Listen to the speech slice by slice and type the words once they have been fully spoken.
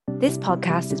This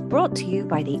podcast is brought to you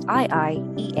by the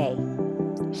IIEA,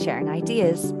 sharing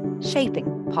ideas,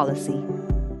 shaping policy.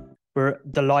 We're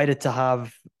delighted to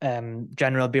have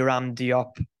General Birame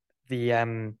Diop,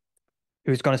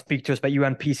 who's going to speak to us about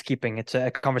UN peacekeeping. It's a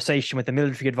conversation with the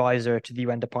military advisor to the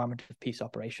UN Department of Peace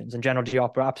Operations. And General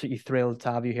Diop, we're absolutely thrilled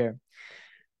to have you here.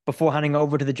 Before handing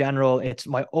over to the General, it's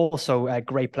my also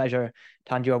great pleasure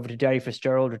to hand you over to Derry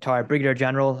Fitzgerald, retired Brigadier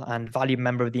General and valued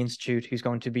member of the Institute, who's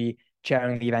going to be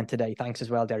chairing the event today. Thanks as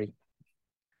well, Derry.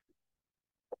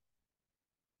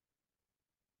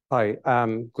 Hi,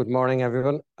 good morning,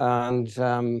 everyone. And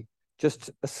just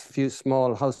a few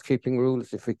small housekeeping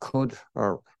rules, if we could.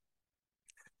 The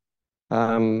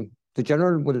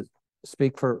General will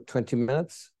speak for 20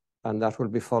 minutes, and that will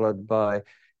be followed by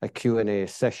a Q&A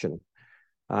session.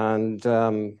 And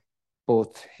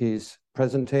both his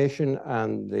presentation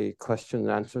and the question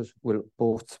and answers will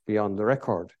both be on the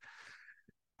record.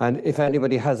 And if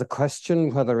anybody has a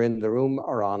question, whether in the room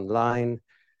or online,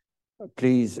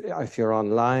 please, if you're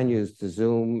online, use the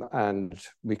Zoom and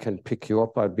we can pick you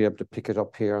up. I'll be able to pick it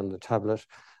up here on the tablet.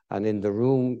 And in the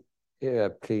room,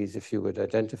 please, if you would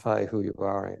identify who you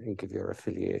are and give your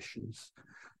affiliations.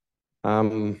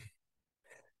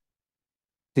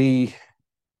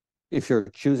 If you're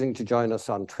choosing to join us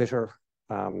on Twitter,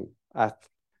 at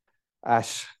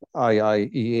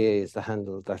IIEA is the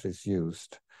handle that is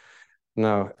used.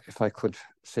 Now, if I could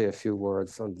say a few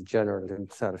words on the General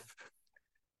himself.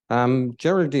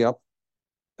 General Diop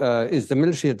is the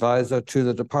military advisor to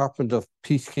the Department of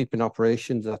Peacekeeping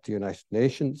Operations at the United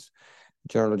Nations.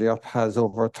 General Diop has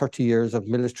over 30 years of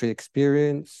military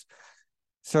experience,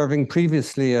 serving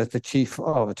previously as the Chief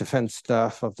of Defence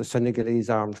Staff of the Senegalese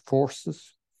Armed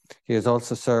Forces. He has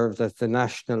also served as the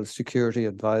National Security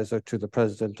Advisor to the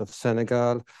President of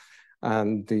Senegal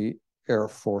and the Air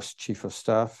Force Chief of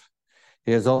Staff.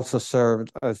 He has also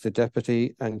served as the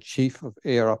Deputy and Chief of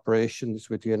Air Operations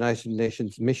with the United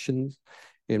Nations missions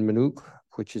in MONUC,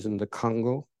 which is in the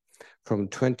Congo, from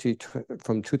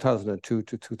 2002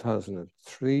 to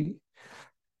 2003.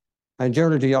 And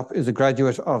General Diop is a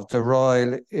graduate of the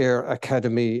Royal Air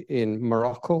Academy in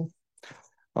Morocco,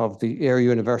 of the Air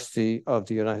University of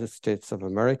the United States of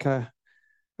America,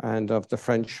 and of the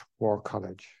French War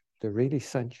College. They really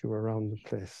sent you around the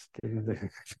place, didn't they?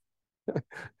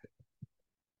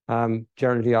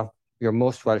 General Diop, you're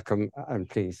most welcome, and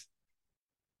please.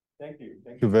 Thank you.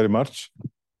 Thank you very much.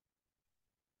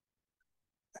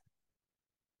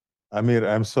 Amir,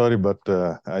 I'm sorry, but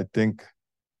I think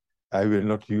I will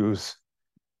not use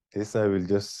this. I will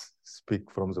just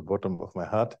speak from the bottom of my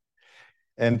heart.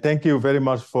 And thank you very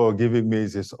much for giving me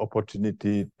this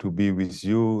opportunity to be with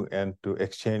you and to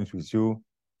exchange with you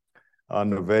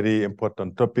on a very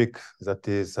important topic that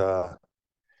is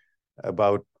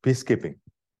about peacekeeping.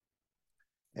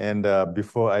 And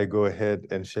before I go ahead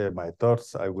and share my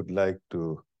thoughts, I would like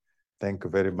to thank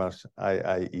very much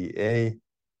IIEA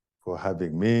for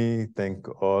having me, thank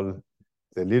all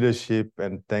the leadership,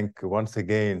 and thank once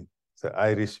again the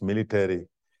Irish military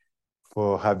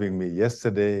for having me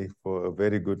yesterday for a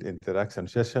very good interaction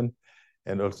session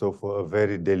and also for a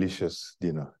very delicious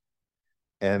dinner.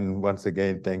 And once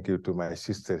again, thank you to my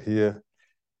sister here,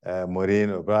 Maureen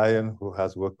O'Brien, who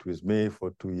has worked with me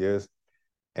for 2 years.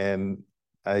 And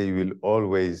I will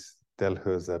always tell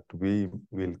her that we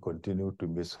will continue to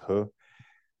miss her.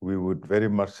 We would very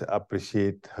much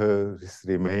appreciate her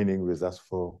remaining with us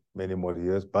for many more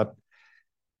years, but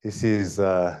this is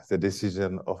the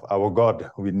decision of our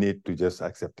God. We need to just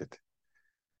accept it.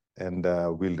 And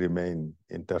we'll remain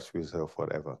in touch with her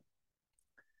forever.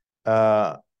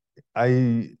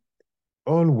 I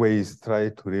always try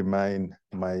to remind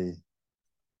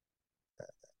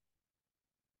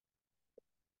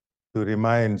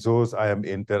those I am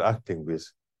interacting with.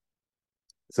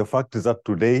 The fact is that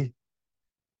today,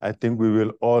 I think we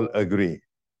will all agree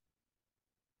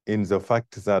in the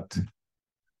fact that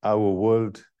our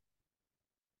world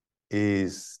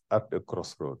is at a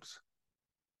crossroads,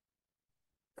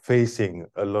 facing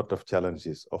a lot of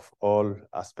challenges of all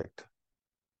aspects,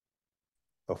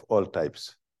 of all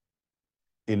types,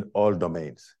 in all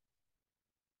domains.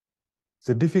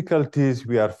 The difficulties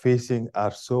we are facing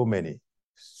are so many,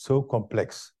 so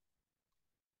complex,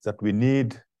 that we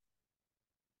need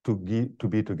to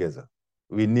be together.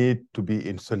 We need to be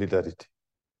in solidarity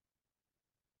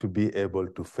to be able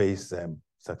to face them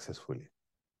successfully.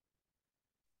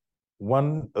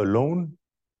 One alone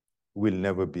will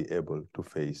never be able to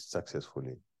face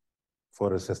successfully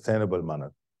for a sustainable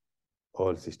manner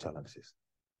all these challenges.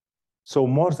 So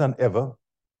more than ever,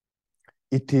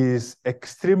 it is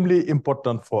extremely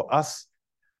important for us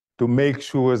to make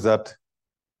sure that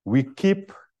we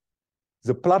keep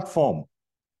the platform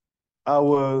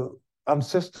our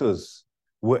ancestors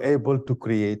were able to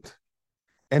create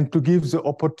and to give the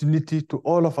opportunity to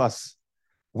all of us,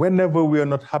 whenever we are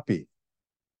not happy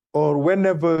or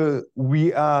whenever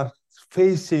we are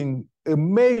facing a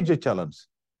major challenge,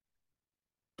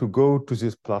 to go to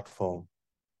this platform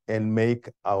and make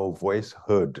our voice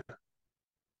heard,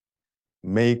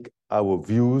 make our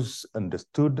views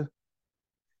understood,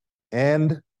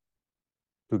 and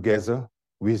together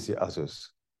with the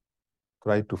others,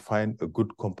 try to find a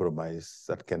good compromise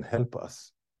that can help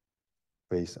us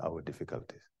face our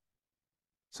difficulties.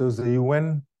 So the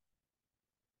UN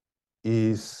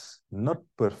is not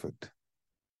perfect,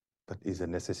 but is a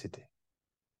necessity.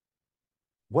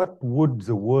 What would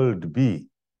the world be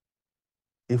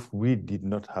if we did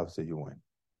not have the UN?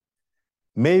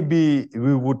 Maybe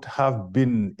we would have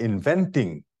been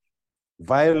inventing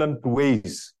violent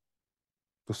ways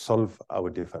to solve our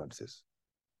differences,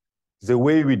 the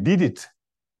way we did it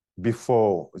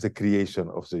before the creation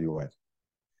of the UN.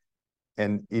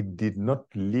 And it did not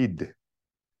lead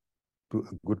to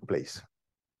a good place.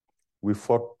 We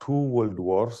fought 2 world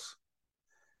wars.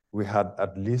 We had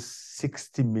at least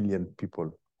 60 million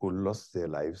people who lost their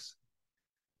lives.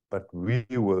 But we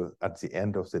were, at the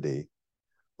end of the day,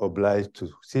 obliged to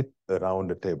sit around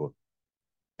the table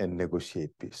and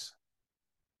negotiate peace.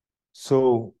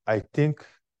 So I think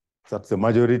that the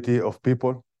majority of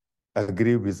people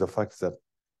agree with the fact that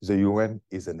the UN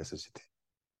is a necessity.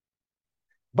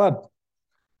 But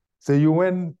the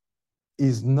UN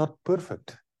is not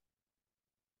perfect,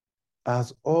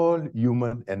 as all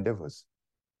human endeavors.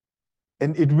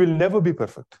 And it will never be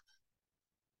perfect.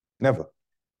 Never.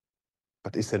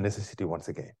 But it's a necessity once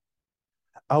again.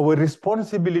 Our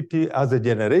responsibility as a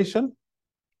generation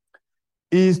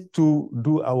is to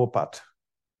do our part,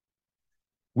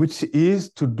 which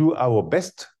is to do our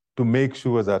best to make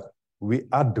sure that we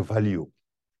add value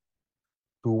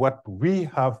to what we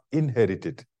have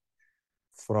inherited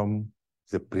from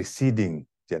the preceding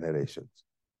generations.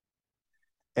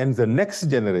 And the next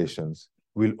generations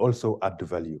will also add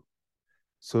value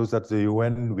so that the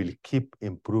UN will keep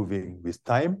improving with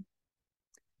time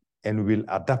and will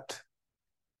adapt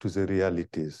to the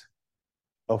realities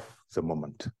of the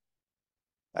moment.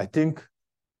 I think,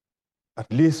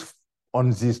 at least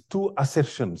on these 2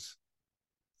 assertions,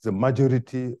 the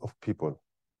majority of people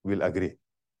will agree.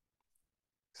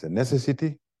 It's a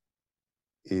necessity,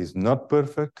 is not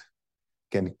perfect,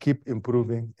 can keep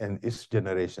improving, and each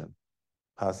generation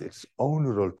has its own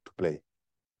role to play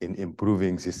in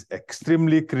improving this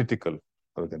extremely critical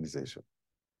organization.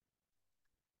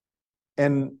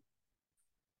 And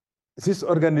this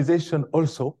organization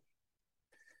also,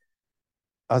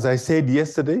 as I said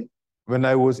yesterday, when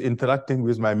I was interacting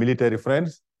with my military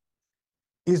friends,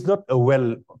 is not a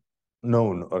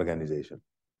well-known organization.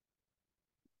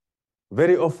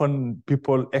 Very often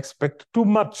people expect too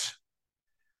much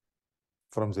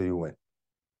from the UN.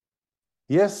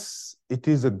 Yes, it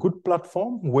is a good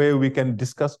platform where we can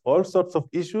discuss all sorts of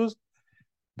issues,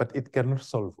 but it cannot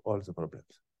solve all the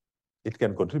problems. It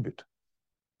can contribute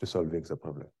to solving the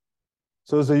problem.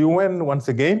 So the UN, once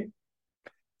again,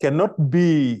 cannot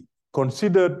be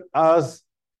considered as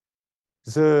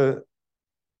the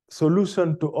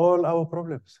solution to all our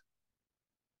problems.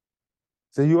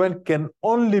 The UN can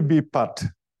only be part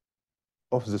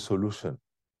of the solution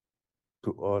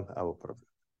to all our problems.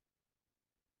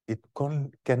 It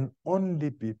can only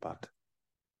be part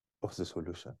of the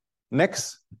solution.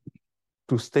 Next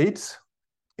to states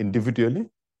individually,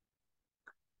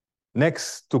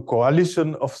 next to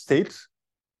coalition of states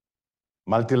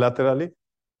multilaterally,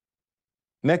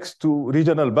 next to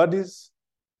regional bodies,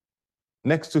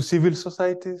 next to civil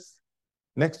societies,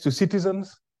 next to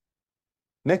citizens,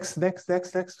 next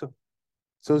to.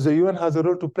 So the UN has a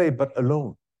role to play, but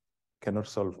alone cannot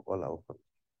solve all our problems.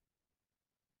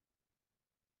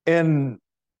 And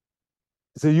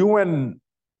the UN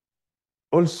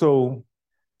also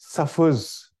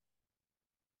suffers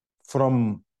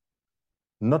from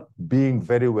not being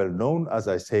very well known, as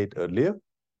I said earlier,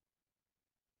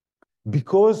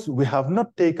 because we have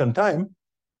not taken time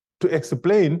to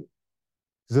explain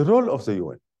the role of the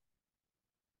UN,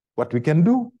 what we can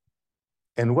do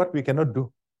and what we cannot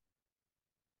do.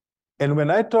 And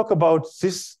when I talk about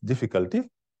this difficulty,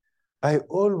 I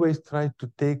always try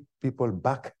to take people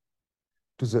back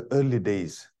to the early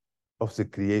days of the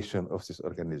creation of this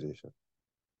organization.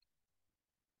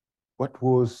 What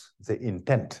was the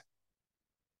intent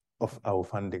of our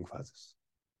founding fathers?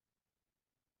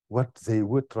 What they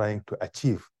were trying to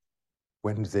achieve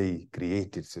when they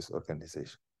created this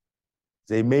organization?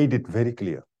 They made it very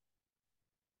clear.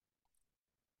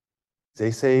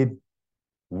 They said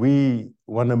we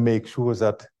want to make sure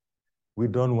that we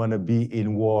don't want to be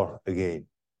in war again,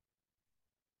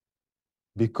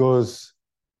 because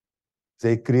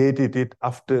they created it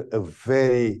after a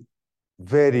very,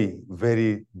 very,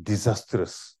 very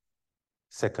disastrous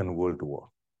Second World War.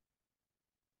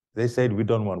 They said, we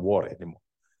don't want war anymore.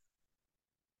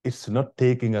 It's not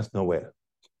taking us nowhere.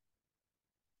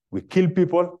 We kill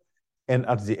people, and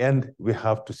at the end, we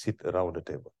have to sit around the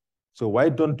table. So why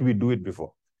don't we do it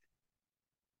before?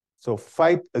 So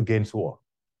fight against war.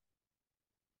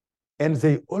 And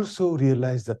they also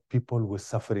realized that people were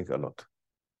suffering a lot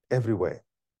everywhere.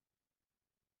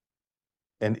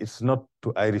 And it's not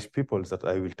to Irish people that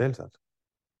I will tell that.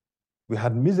 We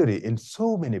had misery in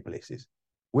so many places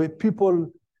where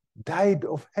people died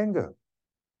of hunger.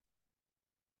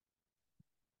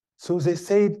 So they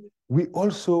said, we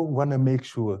also want to make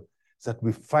sure that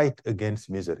we fight against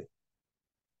misery.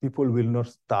 People will not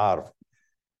starve.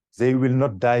 They will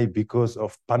not die because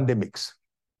of pandemics.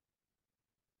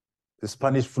 The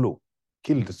Spanish flu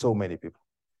killed so many people.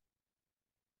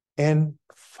 And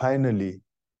finally,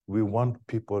 we want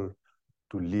people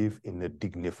to live in a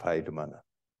dignified manner.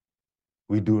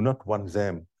 We do not want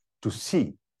them to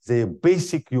see their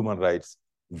basic human rights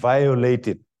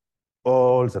violated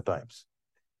all the times.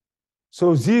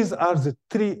 So these are the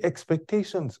three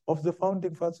expectations of the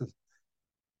founding fathers: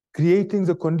 creating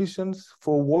the conditions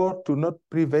for war to not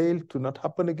prevail, to not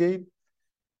happen again,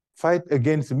 fight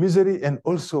against misery, and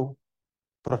also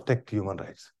protect human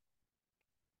rights.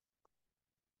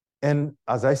 And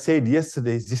as I said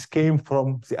yesterday, this came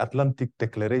from the Atlantic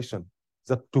Declaration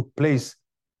that took place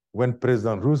when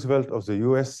President Roosevelt of the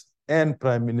US and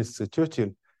Prime Minister Churchill,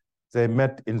 they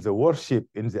met in the warship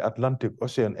in the Atlantic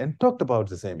Ocean and talked about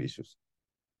the same issues.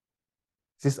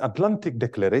 This Atlantic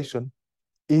Declaration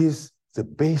is the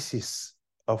basis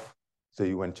of the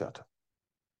UN Charter.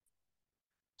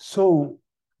 So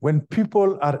when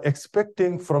people are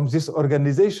expecting from this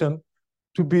organization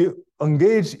to be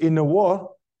engaged in a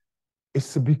war,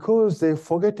 it's because they're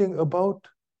forgetting about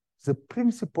the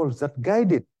principles that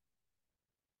guided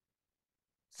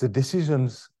the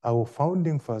decisions our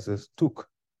founding fathers took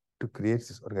to create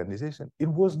this organization. It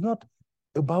was not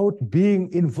about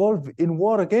being involved in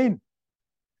war again.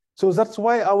 So that's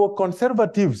why our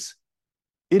conservatives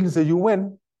in the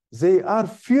UN, they are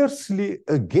fiercely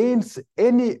against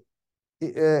any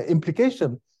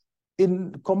implication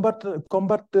in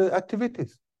combat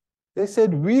activities. They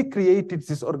said, we created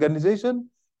this organization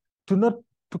to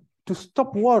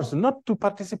stop wars, not to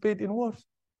participate in wars.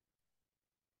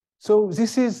 So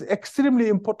this is extremely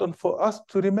important for us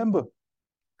to remember.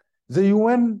 The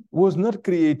UN was not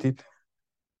created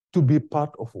to be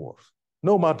part of wars,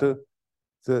 no matter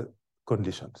the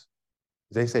conditions.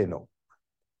 They say no.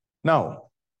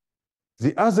 Now,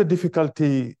 the other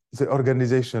difficulty the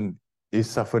organization is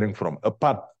suffering from,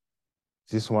 apart,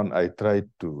 this one I tried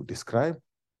to describe,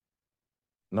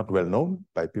 not well known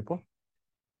by people,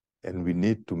 and we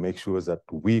need to make sure that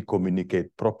we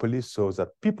communicate properly so that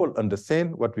people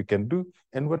understand what we can do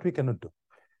and what we cannot do.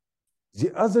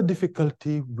 The other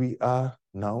difficulty we are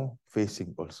now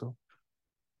facing also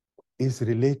is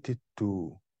related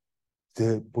to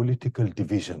the political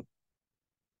division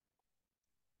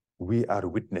we are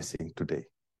witnessing today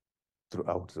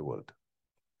throughout the world.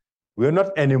 We are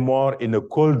not anymore in a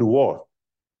Cold War,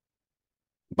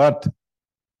 but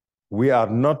we are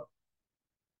not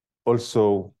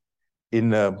also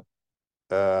in a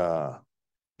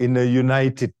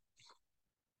united,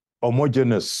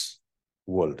 homogeneous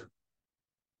world.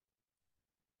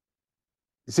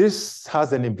 This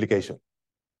has an implication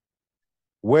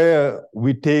where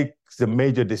we take the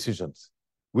major decisions,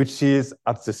 which is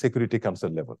at the Security Council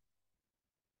level,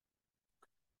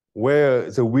 where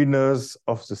the winners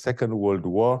of the Second World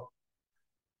War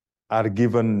are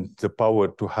given the power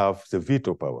to have the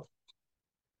veto power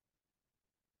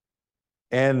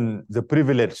and the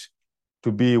privilege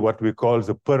to be what we call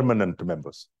the permanent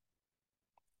members.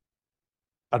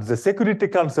 At the Security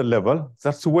Council level,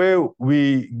 that's where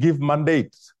we give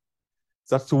mandates.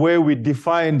 That's where we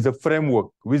define the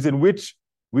framework within which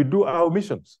we do our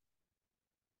missions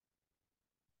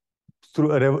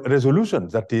through a resolution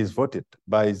that is voted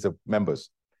by the members.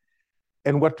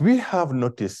 And what we have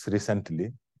noticed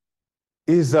recently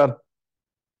is that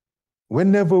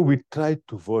whenever we try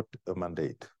to vote a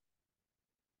mandate,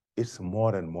 it's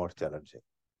more and more challenging.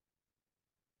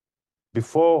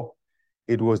 Before,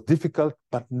 it was difficult,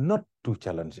 but not too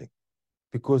challenging,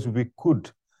 because we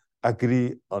could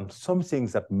agree on some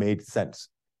things that made sense.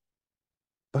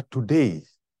 But today,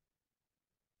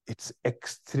 it's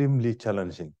extremely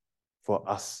challenging for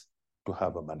us to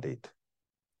have a mandate.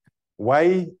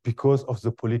 Why? Because of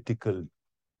the political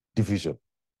division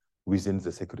within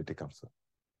the Security Council.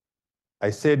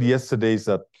 I said yesterday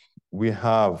that we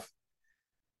have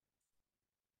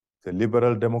the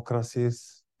liberal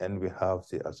democracies and we have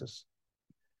the others.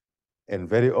 And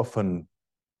very often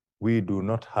we do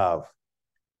not have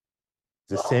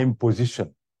the same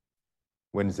position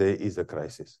when there is a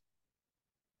crisis.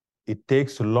 It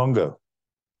takes longer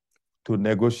to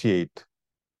negotiate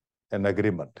an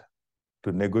agreement,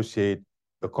 to negotiate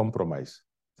a compromise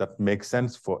that makes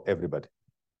sense for everybody.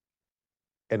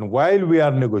 And while we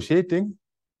are negotiating,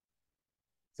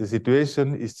 the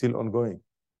situation is still ongoing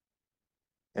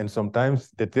and sometimes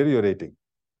deteriorating.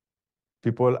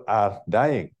 People are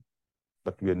dying,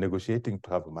 but we are negotiating to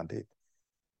have a mandate.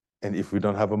 And if we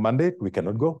don't have a mandate, we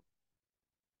cannot go.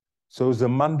 So the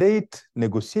mandate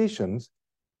negotiations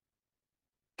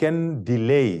can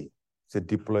delay the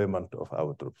deployment of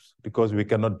our troops because we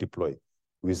cannot deploy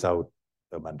without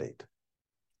a mandate.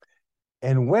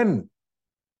 And when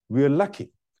we are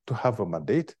lucky to have a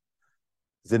mandate,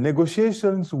 the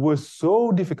negotiations were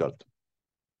so difficult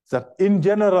that in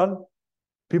general,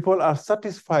 people are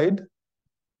satisfied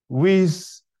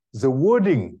with the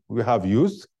wording we have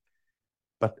used,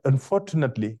 but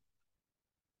unfortunately,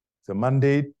 the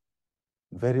mandate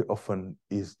very often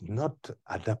is not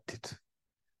adapted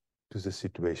to the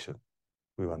situation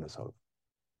we want to solve.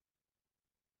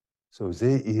 So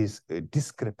there is a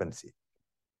discrepancy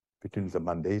between the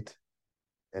mandate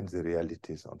and the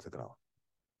realities on the ground.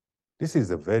 This is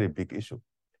a very big issue.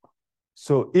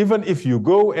 So even if you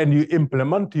go and you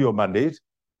implement your mandate,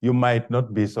 you might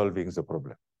not be solving the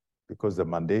problem because the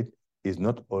mandate is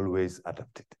not always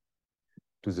adapted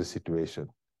to the situation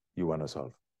you want to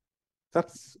solve.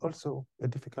 That's also a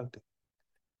difficulty.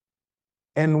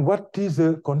 And what is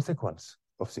the consequence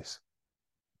of this?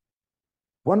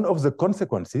 One of the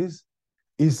consequences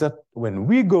is that when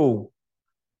we go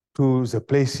to the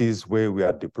places where we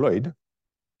are deployed,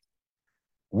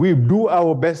 we do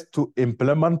our best to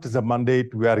implement the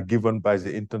mandate we are given by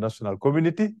the international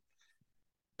community,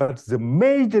 but the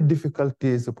major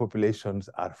difficulties the populations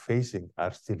are facing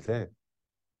are still there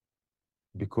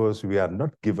because we are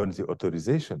not given the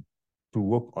authorization to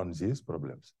work on these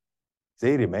problems.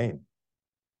 They remain.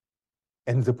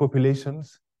 And the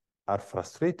populations are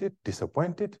frustrated,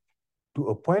 disappointed, to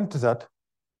a point that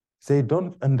they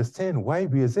don't understand why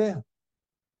we are there.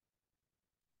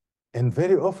 And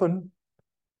very often,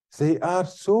 they are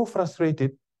so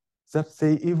frustrated that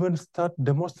they even start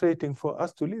demonstrating for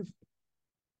us to leave.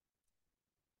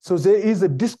 So there is a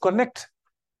disconnect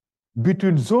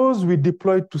between those we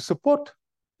deployed to support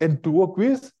and to work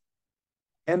with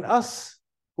and us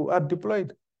who are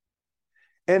deployed.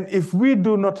 And if we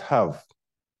do not have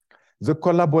the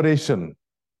collaboration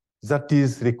that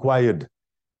is required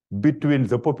between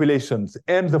the populations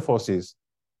and the forces,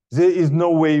 there is no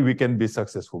way we can be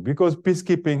successful because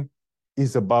peacekeeping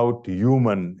is about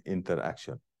human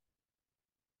interaction.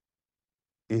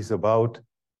 It's about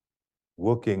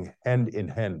working hand in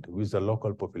hand with the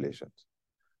local populations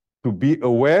to be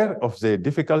aware of their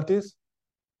difficulties,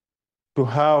 to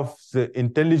have the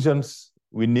intelligence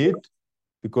we need,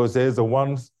 because they're the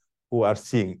ones who are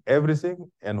seeing everything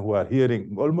and who are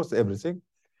hearing almost everything.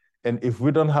 And if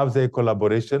we don't have their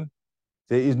collaboration,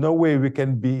 there is no way we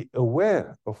can be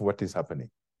aware of what is happening.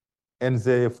 And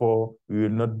therefore, we will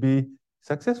not be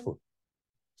successful.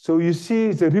 So you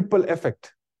see the ripple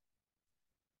effect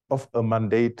of a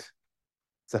mandate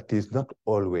that is not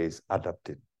always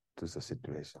adapted to the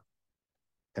situation.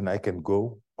 And I can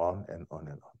go on and on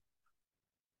and on.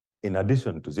 In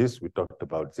addition to this, we talked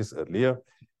about this earlier,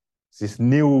 this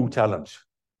new challenge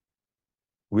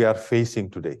we are facing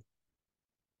today.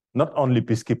 Not only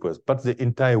peacekeepers, but the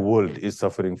entire world is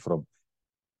suffering from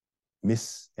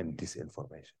mis- and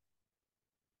disinformation.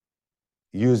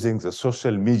 Using the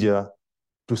social media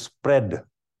to spread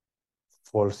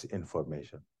false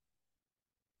information.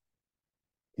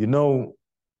 You know,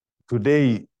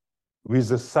 today, with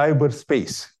the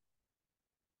cyberspace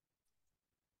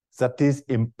that is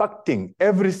impacting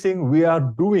everything we are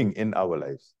doing in our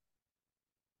lives,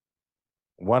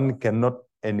 one cannot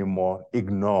anymore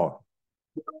ignore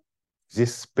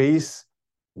this space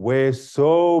where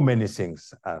so many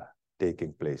things are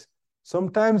taking place.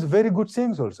 Sometimes very good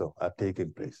things also are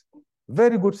taking place.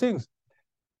 Very good things.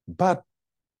 But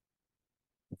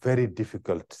very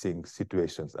difficult things,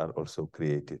 situations are also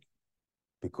created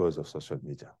because of social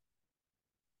media,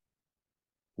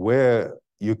 where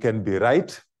you can be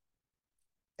right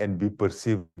and be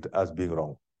perceived as being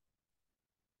wrong,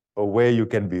 or where you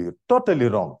can be totally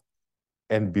wrong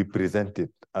and be presented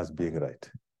as being right.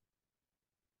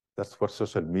 That's what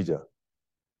social media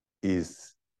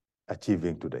is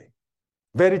achieving today.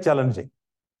 Very challenging.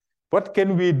 What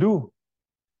can we do?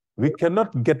 We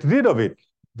cannot get rid of it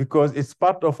because it's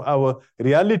part of our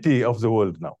reality of the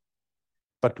world now.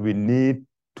 But we need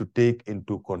to take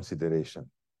into consideration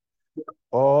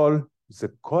all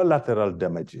the collateral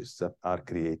damages that are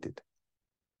created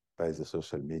by the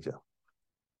social media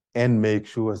and make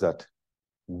sure that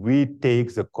we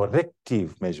take the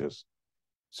corrective measures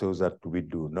so that we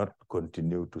do not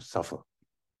continue to suffer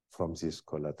from these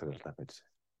collateral damages.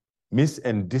 Mis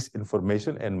and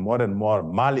disinformation and more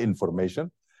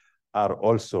malinformation are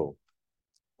also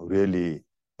really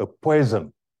a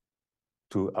poison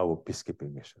to our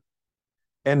peacekeeping mission.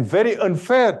 And very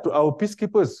unfair to our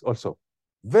peacekeepers also.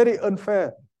 Very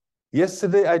unfair.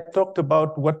 Yesterday, I talked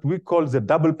about what we call the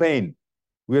double pain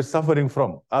we are suffering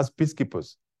from as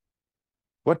peacekeepers.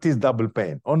 What is double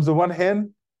pain? On the one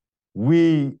hand,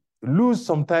 we lose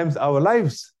sometimes our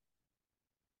lives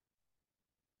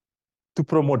to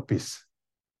promote peace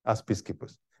as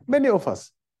peacekeepers. Many of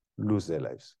us lose their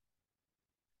lives.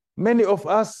 Many of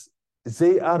us,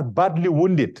 they are badly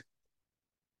wounded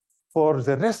for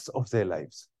the rest of their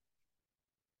lives.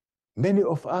 Many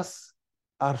of us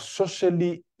are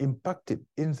socially impacted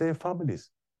in their families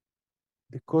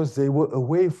because they were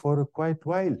away for quite a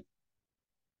while.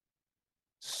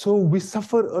 So we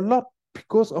suffer a lot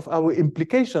because of our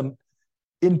implication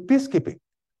in peacekeeping.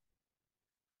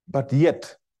 But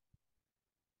yet,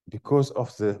 because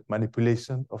of the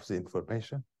manipulation of the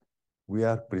information, we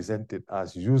are presented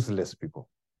as useless people.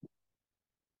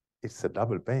 It's a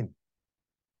double pain.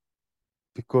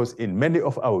 Because in many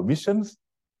of our missions,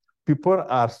 people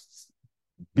are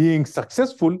being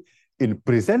successful in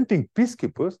presenting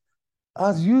peacekeepers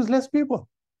as useless people.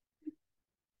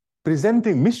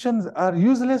 Presenting missions are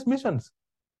useless missions,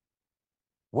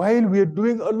 while we are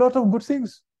doing a lot of good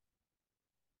things.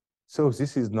 So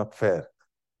this is not fair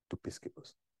to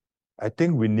peacekeepers. I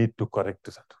think we need to correct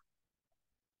that.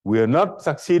 We are not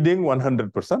succeeding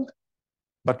 100%,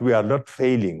 but we are not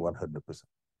failing 100%.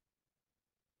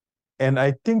 And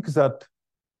I think that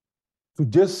to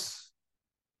just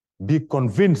be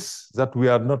convinced that we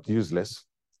are not useless,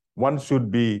 one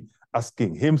should be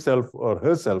asking himself or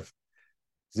herself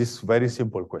this very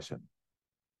simple question.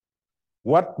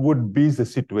 What would be the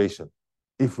situation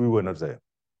if we were not there?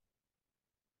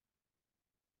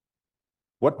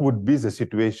 What would be the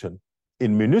situation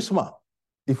in MINUSMA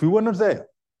if we were not there?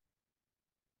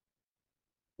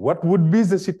 What would be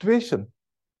the situation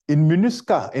in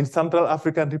MINUSCA in Central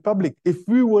African Republic if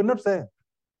we were not there?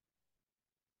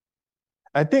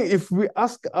 I think if we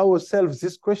ask ourselves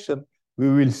this question, we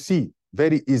will see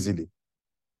very easily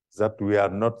that we are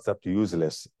not that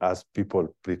useless as people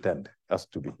pretend us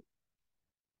to be.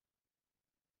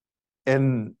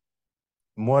 And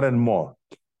more,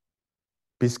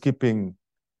 peacekeeping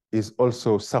is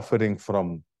also suffering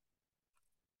from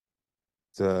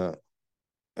the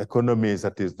economy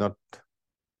that is not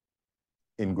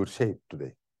in good shape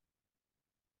today.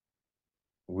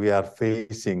 We are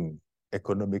facing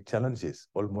economic challenges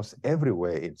almost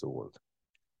everywhere in the world.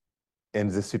 And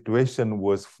the situation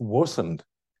was worsened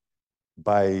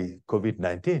by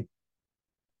COVID-19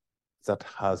 that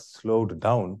has slowed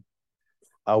down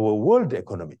our world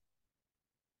economy.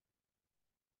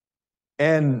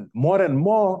 And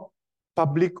more,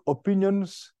 public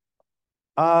opinions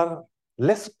are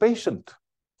less patient.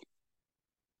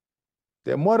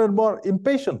 They're more and more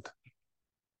impatient.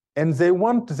 And they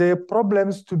want their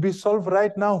problems to be solved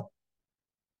right now.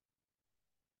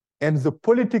 And the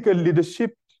political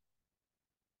leadership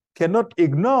cannot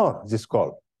ignore this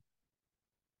call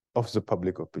of the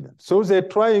public opinion. So they're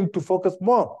trying to focus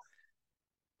more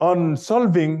on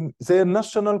solving their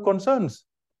national concerns,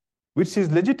 which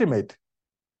is legitimate.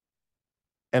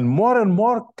 And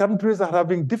more countries are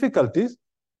having difficulties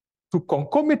to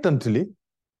concomitantly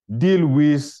deal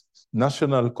with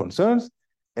national concerns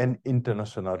and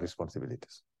international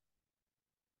responsibilities.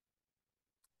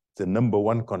 The number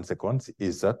one consequence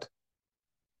is that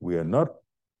we are not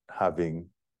having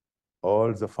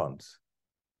all the funds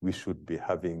we should be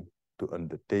having to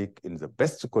undertake in the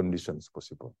best conditions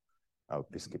possible our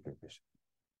peacekeeping mission.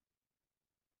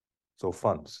 So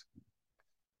funds,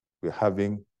 we're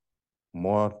having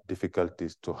more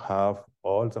difficulties to have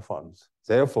all the funds.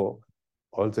 Therefore,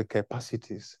 all the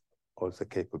capacities, all the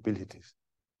capabilities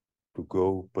to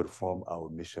go perform our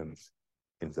missions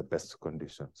in the best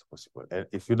conditions possible. And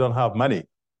if you don't have money,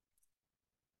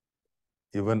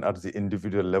 even at the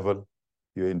individual level,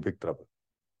 you're in big trouble.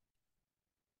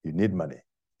 You need money.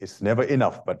 It's never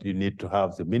enough, but you need to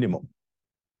have the minimum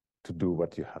to do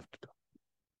what you have to do.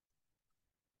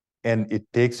 And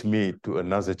it takes me to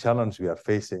another challenge we are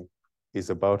facing, is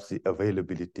about the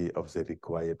availability of the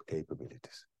required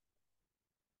capabilities.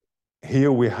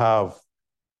 Here we have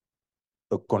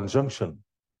a conjunction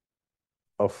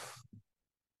of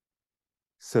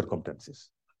circumstances.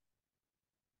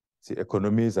 The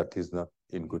economy that is not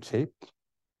in good shape,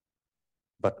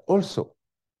 but also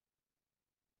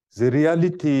the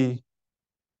reality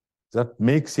that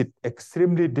makes it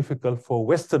extremely difficult for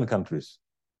Western countries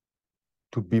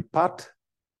to be part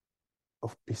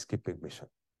of peacekeeping mission.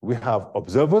 We have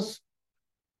observers,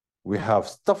 we have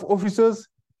staff officers,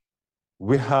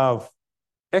 we have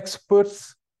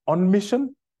experts on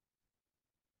mission.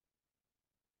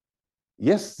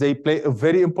 Yes, they play a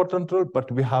very important role,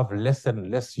 but we have less and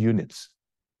less units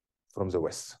from the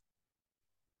West.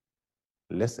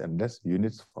 Less and less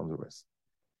units from the West.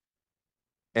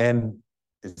 And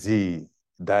the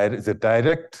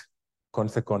direct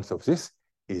consequence of this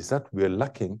is that we're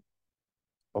lacking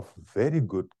of very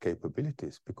good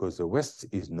capabilities, because the West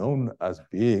is known as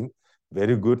being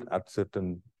very good at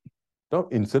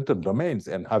in certain domains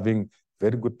and having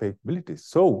very good capabilities.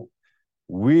 So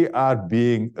we are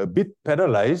being a bit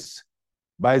penalized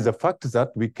by the fact that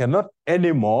we cannot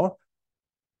anymore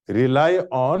rely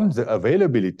on the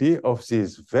availability of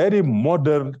these very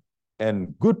modern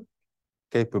and good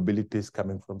capabilities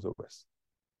coming from the West.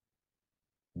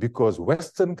 Because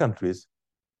Western countries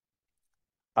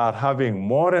are having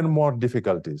more and more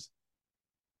difficulties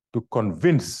to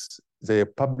convince their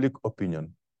public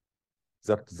opinion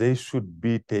that they should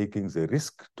be taking the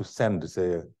risk to send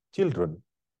their children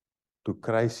to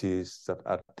crises that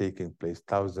are taking place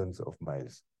thousands of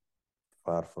miles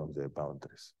far from their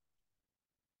boundaries.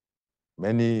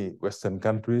 Many Western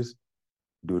countries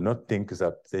do not think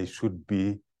that they should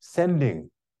be sending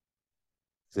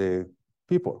the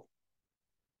people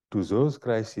to those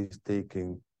crises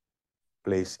taking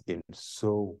place in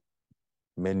so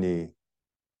many,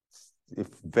 if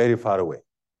very far away.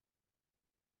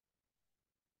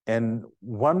 And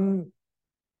one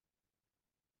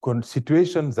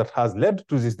situation that has led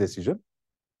to this decision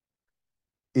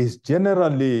is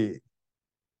generally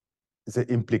the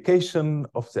implication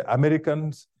of the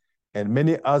Americans and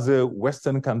many other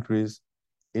Western countries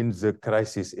in the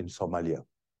crisis in Somalia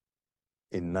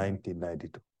in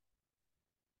 1992.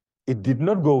 It did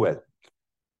not go well.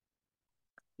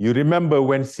 You remember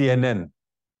when CNN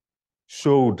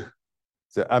showed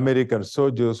the American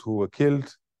soldiers who were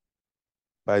killed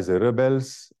by the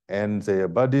rebels and their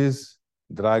bodies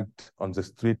dragged on the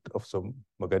street of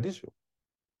Mogadishu.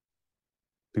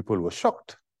 People were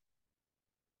shocked.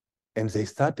 And they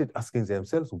started asking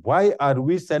themselves, why are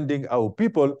we sending our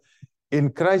people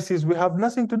in crisis we have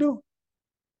nothing to do?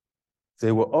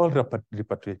 They were all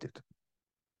repatriated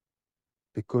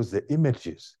because the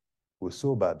images were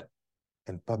so bad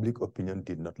and public opinion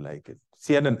did not like it.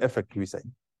 CNN effect, we say.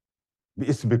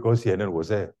 It's because CNN was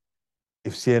there.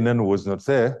 If CNN was not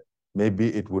there, maybe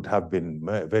it would have been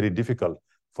very difficult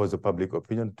for the public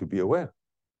opinion to be aware.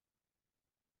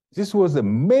 This was a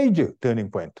major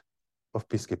turning point of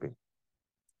peacekeeping.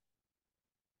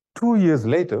 2 years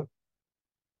later,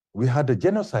 we had a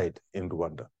genocide in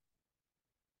Rwanda.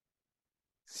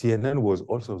 CNN was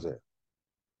also there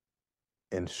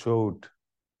and showed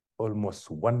almost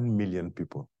 1 million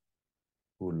people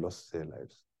who lost their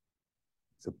lives.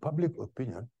 The public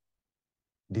opinion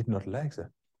did not like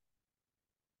that.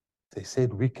 They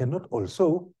said, we cannot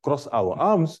also cross our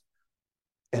arms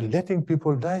and letting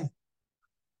people die.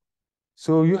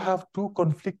 So you have two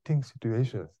conflicting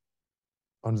situations.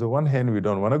 On the one hand, we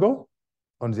don't want to go.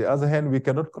 On the other hand, we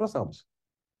cannot cross arms.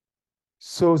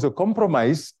 So the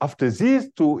compromise after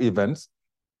these two events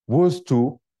was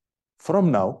to,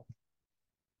 from now,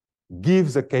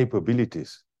 give the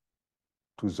capabilities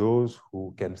to those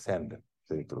who can send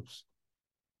their troops.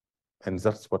 And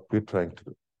that's what we're trying to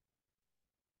do.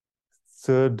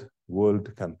 Third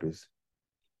world countries,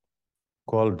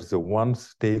 called the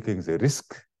ones taking the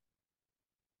risk,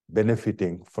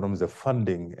 benefiting from the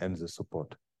funding and the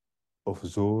support of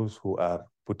those who are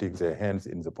putting their hands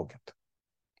in the pocket.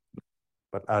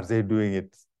 But are they doing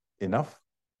it enough?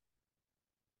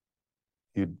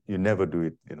 You never do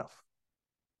it enough.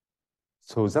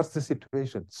 So that's the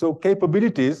situation. So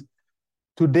capabilities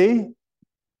today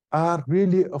are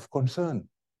really of concern.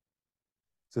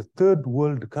 The third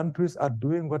world countries are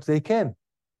doing what they can,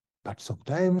 but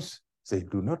sometimes they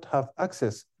do not have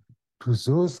access to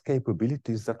those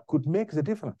capabilities that could make the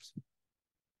difference.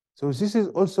 So this is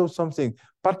also something,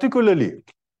 particularly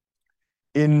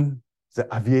in the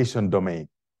aviation domain.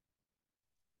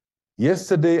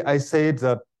 Yesterday, I said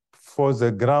that for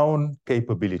the ground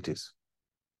capabilities,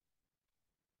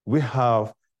 we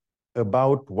have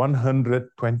about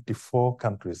 124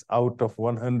 countries out of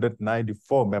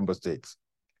 194 member states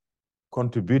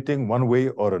contributing one way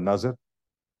or another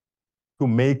to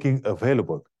making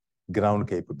available ground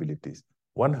capabilities.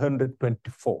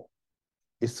 124.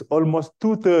 It's almost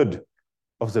 2/3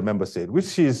 of the member state,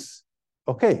 which is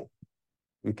okay.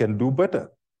 We can do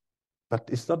better, but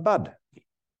it's not bad.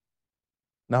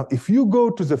 Now, if you go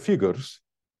to the figures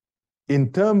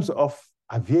in terms of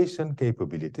aviation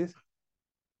capabilities,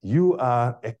 you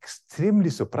are extremely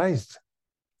surprised,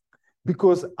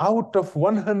 because out of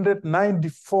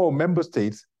 194 member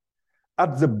states,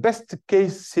 at the best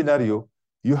case scenario,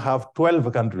 you have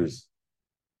 12 countries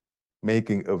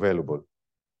making available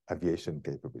aviation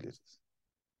capabilities,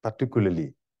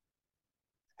 particularly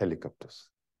helicopters.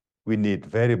 We need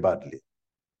very badly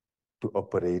to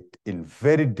operate in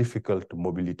very difficult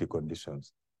mobility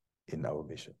conditions in our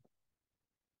mission.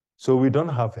 So we don't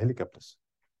have helicopters.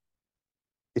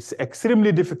 It's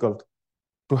extremely difficult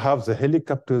to have the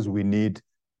helicopters we need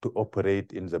to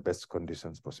operate in the best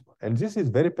conditions possible. And this is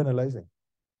very penalizing.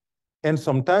 And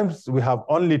sometimes we have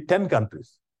only 10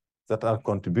 countries that are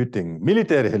contributing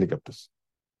military helicopters,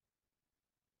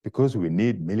 because we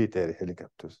need military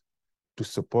helicopters to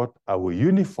support our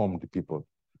uniformed people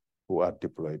who are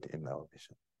deployed in our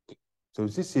mission. So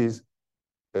this is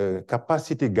a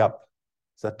capacity gap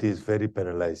that is very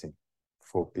penalizing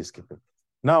for peacekeeping.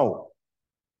 Now,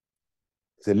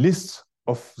 the list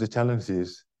of the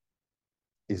challenges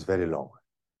is very long.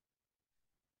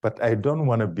 But I don't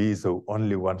want to be the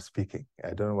only one speaking.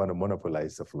 I don't want to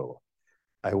monopolize the floor.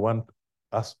 I want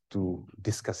us to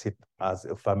discuss it as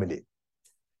a family,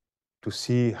 to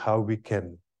see how we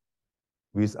can,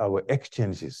 with our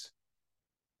exchanges,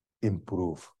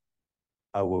 improve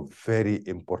our very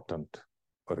important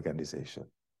organization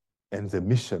and the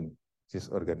mission this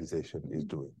organization is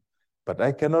doing. But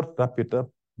I cannot wrap it up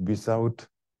without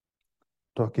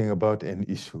talking about an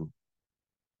issue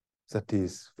that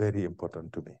is very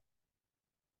important to me.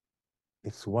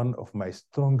 It's one of my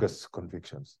strongest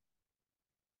convictions.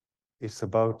 It's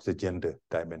about the gender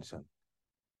dimension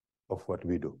of what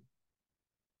we do.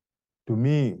 To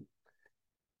me,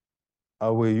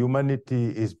 our humanity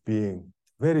is being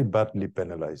very badly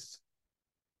penalized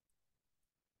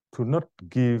to not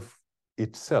give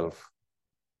itself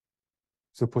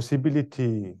the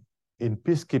possibility, in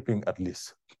peacekeeping at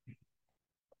least,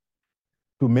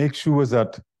 to make sure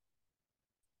that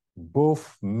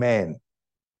both men,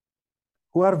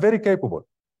 who are very capable,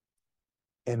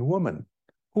 and women,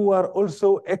 who are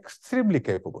also extremely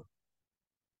capable,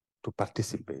 to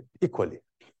participate equally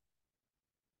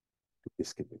to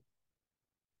peacekeeping.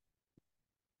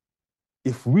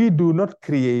 If we do not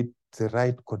create the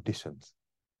right conditions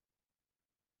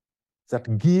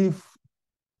that give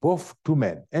both to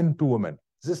men and to women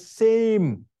the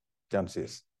same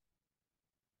chances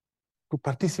to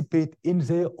participate in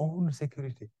their own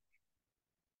security,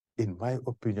 in my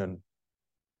opinion,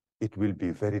 it will be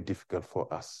very difficult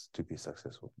for us to be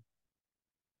successful.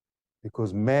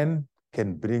 Because men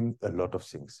can bring a lot of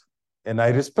things. And I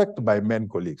respect my men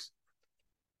colleagues,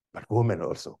 but women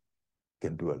also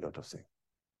can do a lot of things.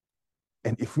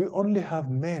 And if we only have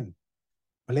men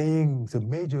playing the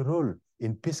major role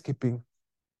in peacekeeping,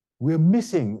 we're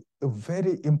missing a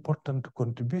very important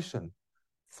contribution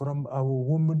from our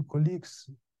women colleagues,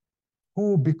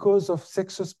 who, because of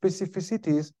sexual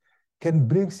specificities, can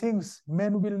bring things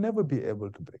men will never be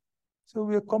able to bring. So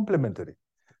we are complementary,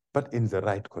 but in the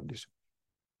right condition.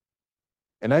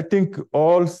 And I think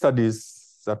all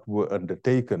studies that were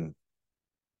undertaken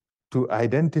to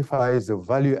identify the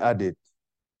value added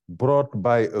brought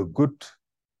by a good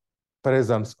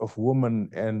presence of women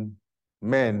and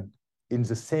men in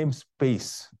the same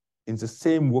space, in the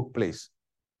same workplace,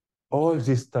 all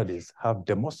these studies have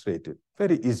demonstrated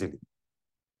very easily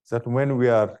that when we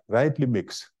are rightly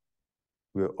mixed,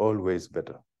 we're always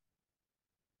better.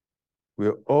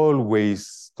 We're always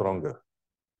stronger.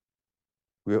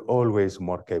 We're always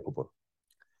more capable,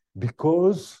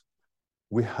 because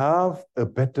we have a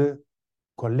better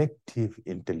collective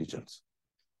intelligence.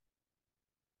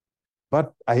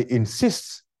 But I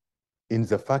insist in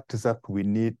the fact that we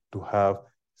need to have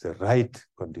the right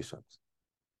conditions,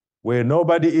 where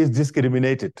nobody is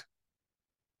discriminated.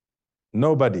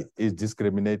 Nobody is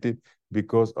discriminated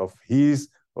because of his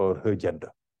or her gender.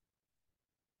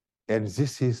 And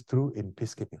this is true in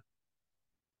peacekeeping.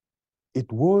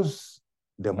 It was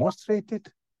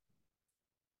demonstrated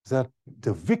that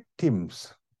the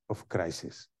victims of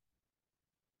crisis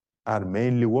are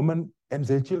mainly women and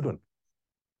their children.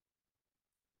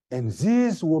 And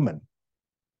these women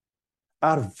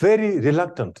are very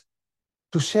reluctant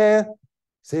to share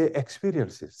their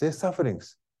experiences, their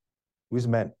sufferings with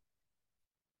men,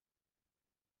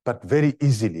 but very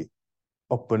easily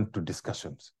open to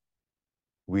discussions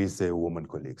with their women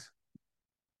colleagues.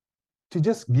 To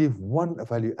just give one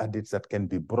value added that can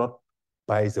be brought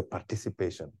by the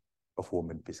participation of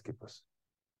women peacekeepers.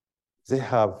 They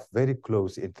have very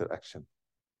close interaction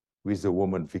with the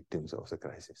women victims of the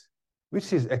crisis,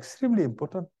 which is extremely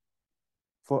important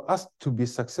for us to be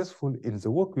successful in the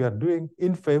work we are doing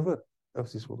in favor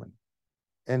of these women.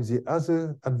 And the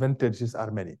other advantages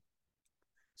are many.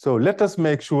 So let us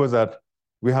make sure that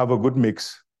we have a good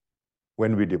mix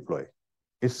when we deploy.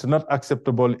 It's not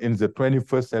acceptable in the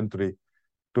 21st century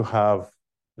to have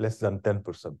less than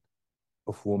 10%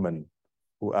 of women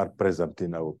who are present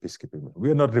in our peacekeeping. We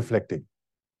are not reflecting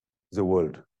the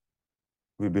world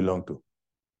we belong to.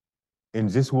 In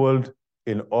this world,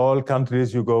 in all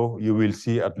countries you go, you will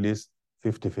see at least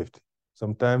 50-50,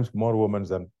 sometimes more women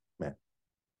than men.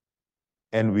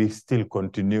 And we still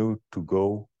continue to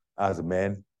go as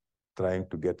men, trying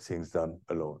to get things done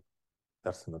alone.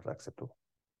 That's not acceptable.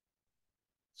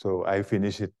 So I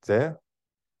finish it there,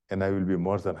 and I will be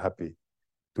more than happy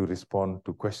to respond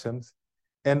to questions,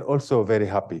 and also very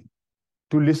happy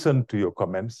to listen to your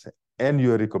comments and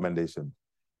your recommendations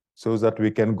so that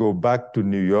we can go back to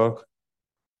New York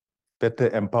better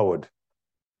empowered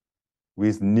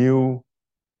with new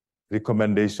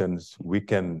recommendations we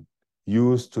can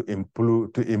use to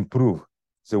improve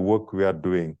the work we are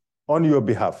doing on your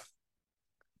behalf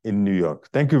in New York.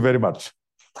 Thank you very much.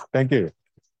 Thank you.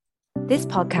 This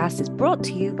podcast is brought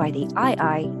to you by the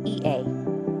IIEA,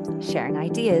 sharing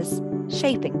ideas,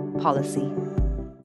 shaping policy.